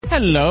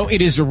Hello,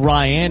 it is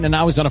Ryan, and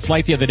I was on a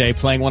flight the other day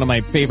playing one of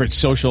my favorite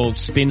social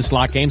spin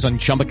slot games on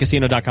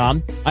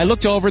ChumbaCasino.com. I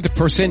looked over at the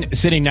person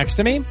sitting next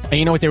to me, and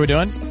you know what they were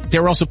doing? They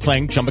were also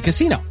playing Chumba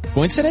Casino.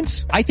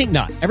 Coincidence? I think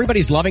not.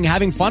 Everybody's loving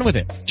having fun with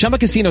it. Chumba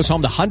Casino is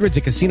home to hundreds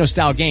of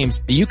casino-style games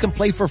that you can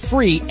play for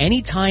free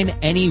anytime,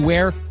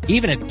 anywhere,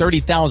 even at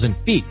 30,000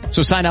 feet.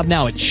 So sign up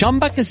now at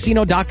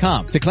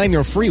ChumbaCasino.com to claim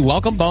your free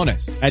welcome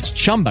bonus. That's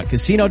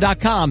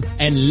ChumbaCasino.com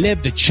and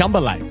live the Chumba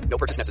life. No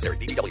purchase necessary.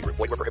 VGW. Void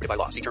were prohibited by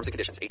law. See terms and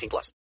conditions.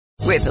 18+.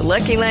 With the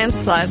Lucky Land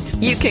Slots,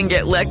 you can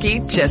get lucky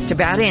just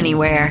about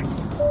anywhere.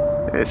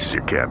 This is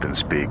your captain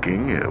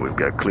speaking. We've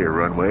got clear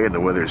runway and the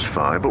weather's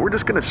fine, but we're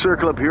just going to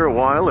circle up here a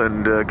while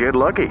and get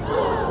lucky.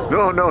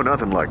 No,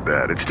 nothing like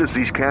that. It's just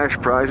these cash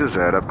prizes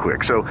add up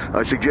quick. So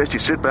I suggest you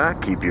sit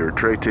back, keep your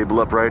tray table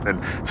upright,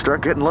 and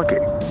start getting lucky.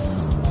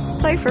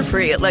 Play for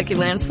free at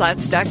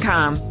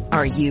LuckyLandSlots.com.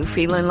 Are you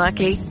feeling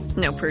lucky?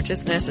 No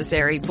purchase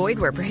necessary. Void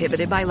where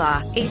prohibited by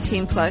law.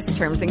 18+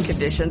 terms and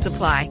conditions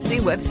apply. See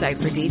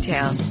website for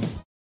details.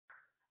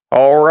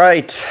 All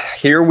right,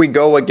 here we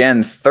go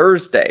again.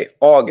 Thursday,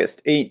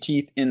 August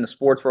 18th in the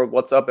sports world.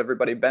 What's up,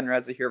 everybody? Ben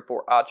Reza here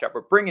for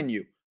OddsShopper, bringing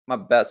you my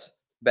best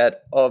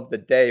bet of the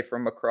day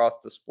from across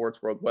the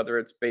sports world, whether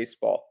it's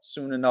baseball,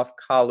 soon enough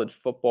college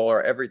football,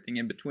 or everything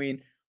in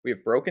between. We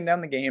have broken down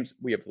the games,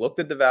 we have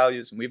looked at the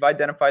values, and we've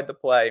identified the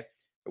play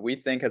that we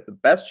think has the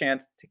best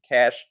chance to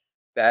cash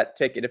that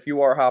ticket. If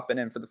you are hopping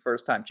in for the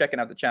first time, checking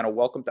out the channel,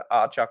 welcome to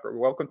OddsShopper.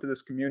 Welcome to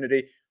this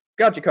community.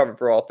 Got you covered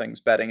for all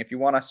things betting. If you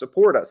want to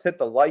support us, hit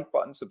the like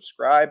button,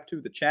 subscribe to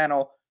the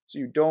channel so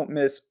you don't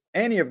miss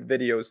any of the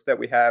videos that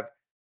we have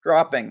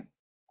dropping.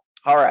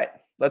 All right,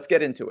 let's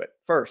get into it.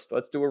 First,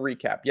 let's do a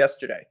recap.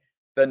 Yesterday,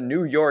 the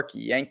New York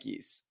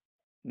Yankees.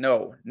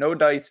 No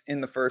dice in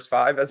the first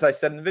five. As I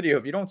said in the video,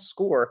 if you don't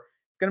score,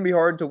 it's going to be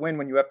hard to win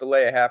when you have to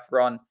lay a half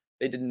run.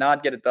 They did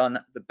not get it done.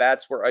 The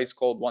bats were ice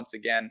cold once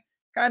again.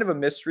 Kind of a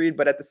misread,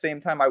 but at the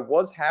same time, I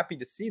was happy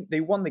to see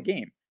they won the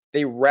game.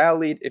 They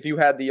rallied. If you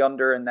had the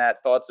under in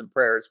that, thoughts and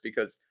prayers,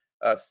 because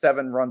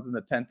 7 runs in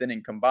the 10th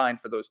inning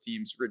combined for those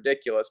teams,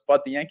 ridiculous.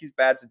 But the Yankees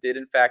bats did,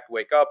 in fact,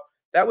 wake up.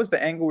 That was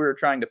the angle we were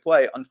trying to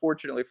play.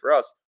 Unfortunately for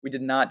us, we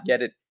did not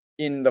get it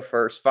in the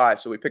first 5.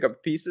 So we pick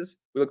up pieces.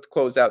 We look to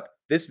close out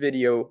this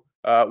video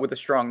with a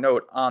strong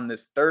note on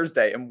this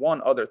Thursday. And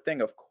one other thing,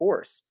 of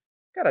course,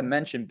 got to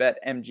mention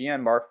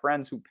BetMGM, our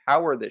friends who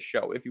power this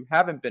show. If you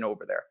haven't been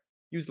over there,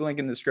 use the link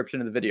in the description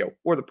of the video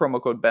or the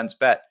promo code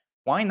BENSBET.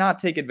 Why not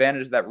take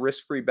advantage of that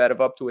risk-free bet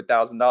of up to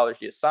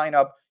 $1,000? You sign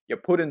up, you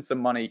put in some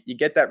money, you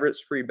get that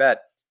risk-free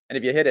bet, and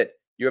if you hit it,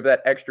 you have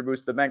that extra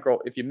boost to the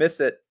bankroll. If you miss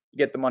it, you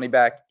get the money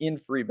back in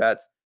free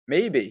bets.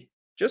 Maybe,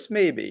 just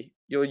maybe,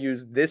 you'll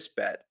use this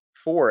bet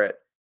for it.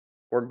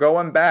 We're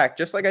going back,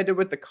 just like I did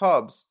with the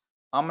Cubs.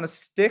 I'm going to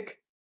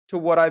stick to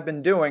what I've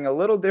been doing, a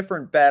little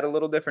different bet, a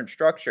little different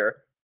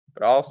structure,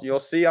 but also you'll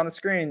see on the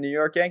screen, New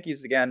York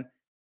Yankees again.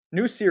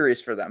 New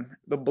series for them.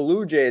 The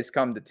Blue Jays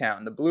come to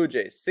town. The Blue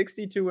Jays,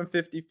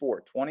 62-54,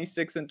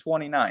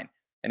 26-29.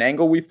 An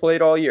angle we've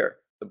played all year.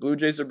 The Blue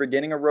Jays are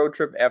beginning a road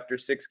trip after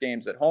 6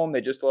 games at home. They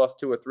just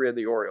lost 2 or 3 of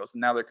the Orioles, and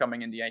now they're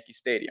coming into Yankee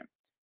Stadium.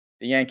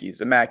 The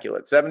Yankees,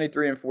 immaculate,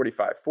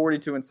 73-45,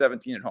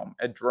 42-17 at home.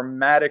 A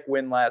dramatic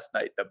win last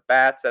night. The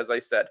bats, as I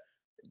said,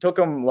 it took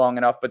them long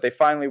enough, but they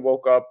finally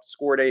woke up,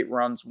 scored 8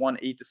 runs, won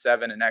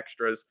 8-7 in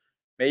extras.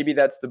 Maybe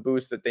that's the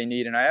boost that they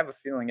need, and I have a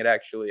feeling it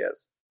actually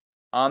is.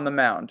 On the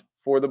mound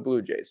for the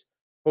Blue Jays,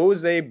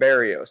 Jose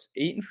Barrios,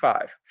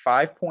 8-5,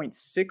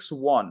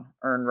 5.61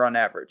 earned run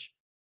average.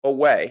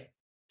 Away,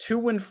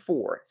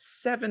 2-4,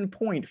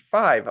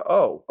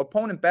 7.50.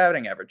 Opponent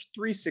batting average,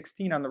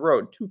 316 on the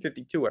road,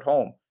 252 at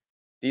home.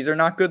 These are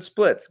not good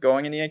splits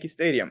going in the Yankee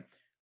Stadium.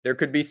 There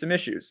could be some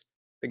issues.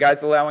 The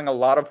guy's allowing a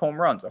lot of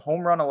home runs. A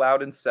home run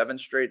allowed in 7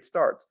 straight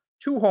starts.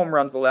 2 home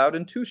runs allowed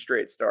in 2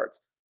 straight starts.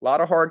 A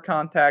lot of hard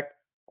contact,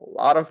 a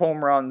lot of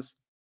home runs.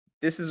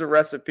 This is a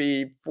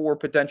recipe for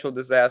potential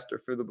disaster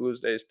for the Blue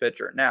Jays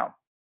pitcher. Now,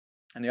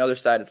 on the other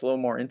side, it's a little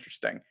more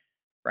interesting.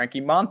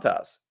 Frankie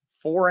Montas,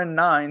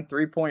 4-9,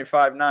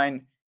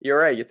 3.59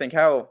 ERA. You think,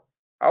 how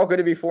could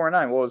it be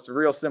 4-9? Well, it's a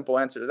real simple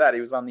answer to that.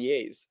 He was on the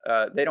A's.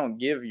 They don't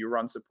give you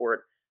run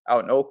support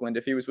out in Oakland.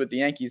 If he was with the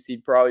Yankees,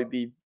 he'd probably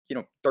be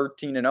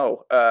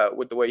 13-0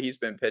 with the way he's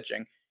been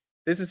pitching.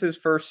 This is his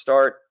first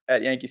start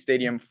at Yankee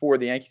Stadium for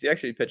the Yankees. He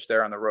actually pitched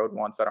there on the road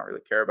once. I don't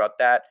really care about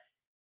that.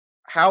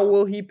 How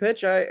will he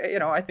pitch?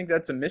 I think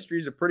that's a mystery.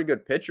 He's a pretty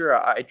good pitcher.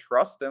 I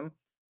trust him.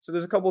 So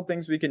there's a couple of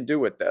things we can do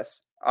with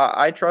this.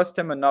 I trust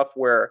him enough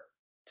where,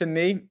 to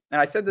me,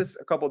 and I said this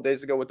a couple of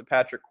days ago with the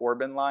Patrick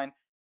Corbin line,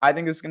 I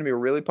think this is going to be a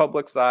really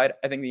public side.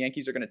 I think the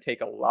Yankees are going to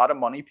take a lot of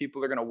money.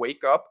 People are going to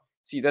wake up,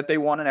 see that they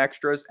won in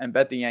extras, and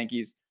bet the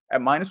Yankees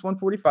at minus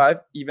 145,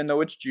 even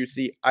though it's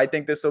juicy. I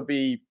think this will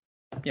be,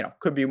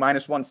 could be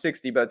minus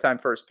 160 by the time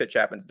first pitch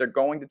happens. They're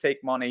going to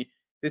take money.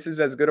 This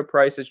is as good a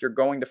price as you're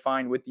going to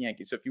find with the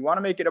Yankees. So if you want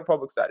to make it a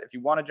public side, if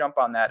you want to jump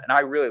on that, and I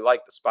really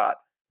like the spot,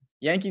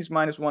 Yankees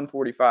minus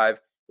 145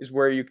 is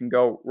where you can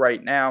go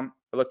right now.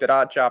 I looked at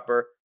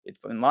OddsShopper.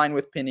 It's in line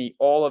with Penny.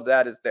 All of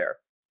that is there.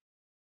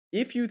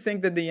 if you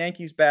think that the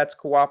Yankees bats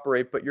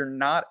cooperate, but you're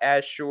not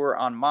as sure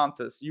on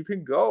Montas, you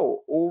can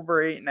go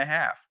over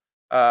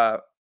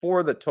 8.5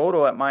 for the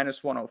total at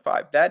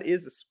 -105. That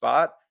is a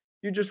spot.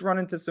 You just run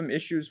into some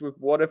issues with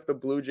what if the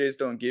Blue Jays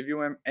don't give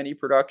you any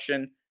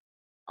production.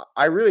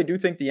 I really do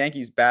think the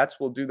Yankees bats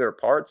will do their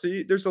part. So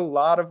there's a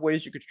lot of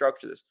ways you could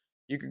structure this.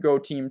 You could go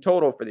team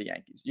total for the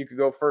Yankees. You could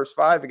go first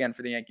 5 again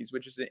for the Yankees,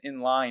 which is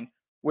in line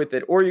with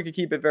it. Or you could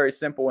keep it very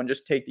simple and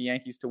just take the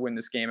Yankees to win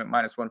this game at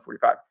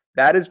 -145.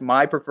 That is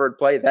my preferred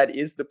play. That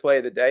is the play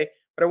of the day.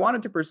 But I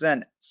wanted to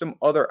present some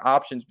other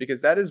options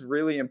because that is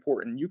really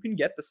important. You can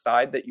get the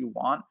side that you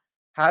want.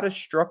 How to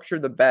structure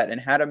the bet and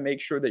how to make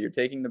sure that you're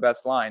taking the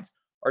best lines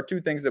are two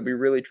things that we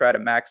really try to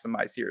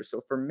maximize here.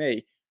 So for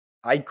me,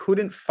 I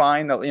couldn't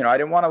find I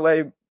didn't want to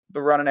lay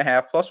the run and a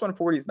half.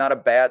 +140 is not a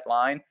bad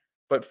line.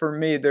 But for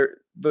me,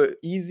 the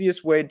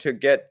easiest way to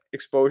get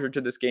exposure to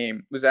this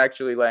game was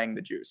actually laying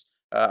the juice.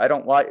 I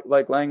don't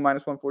like laying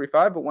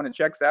 -145, but when it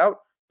checks out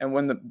and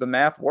when the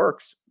math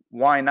works,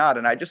 why not?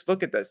 And I just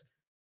look at this.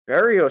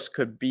 Berrios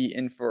could be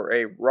in for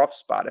a rough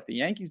spot. If the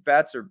Yankees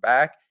bats are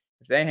back,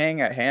 if they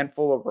hang a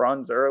handful of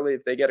runs early,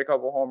 if they get a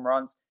couple home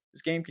runs,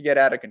 this game could get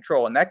out of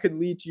control. And that could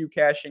lead to you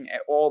cashing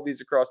at all of these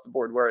across the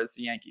board, whereas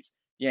the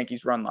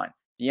Yankees run line,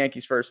 the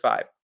Yankees first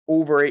 5,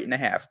 over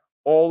 8.5.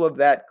 All of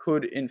that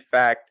could, in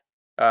fact,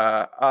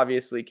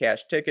 obviously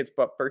cash tickets.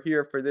 But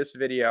for this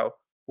video,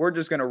 we're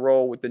just going to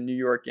roll with the New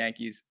York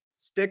Yankees,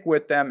 stick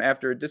with them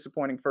after a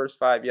disappointing first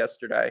 5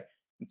 yesterday,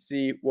 and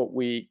see what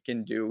we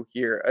can do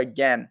here.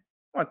 Again,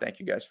 I want to thank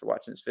you guys for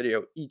watching this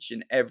video each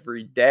and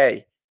every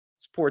day.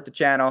 Support the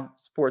channel,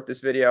 support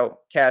this video,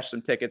 cash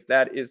some tickets.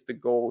 That is the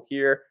goal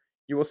here.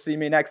 You will see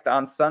me next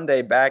on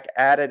Sunday back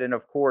at it. And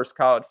of course,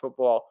 college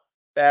football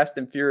fast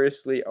and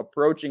furiously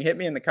approaching. Hit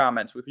me in the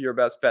comments with your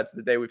best bets of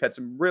the day. We've had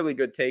some really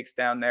good takes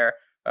down there,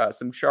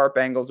 some sharp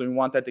angles, and we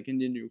want that to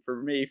continue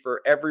for me,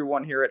 for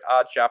everyone here at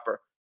OddsShopper.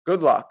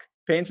 Good luck.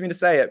 Pains me to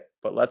say it,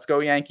 but let's go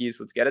Yankees.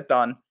 Let's get it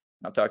done.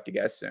 I'll talk to you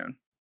guys soon.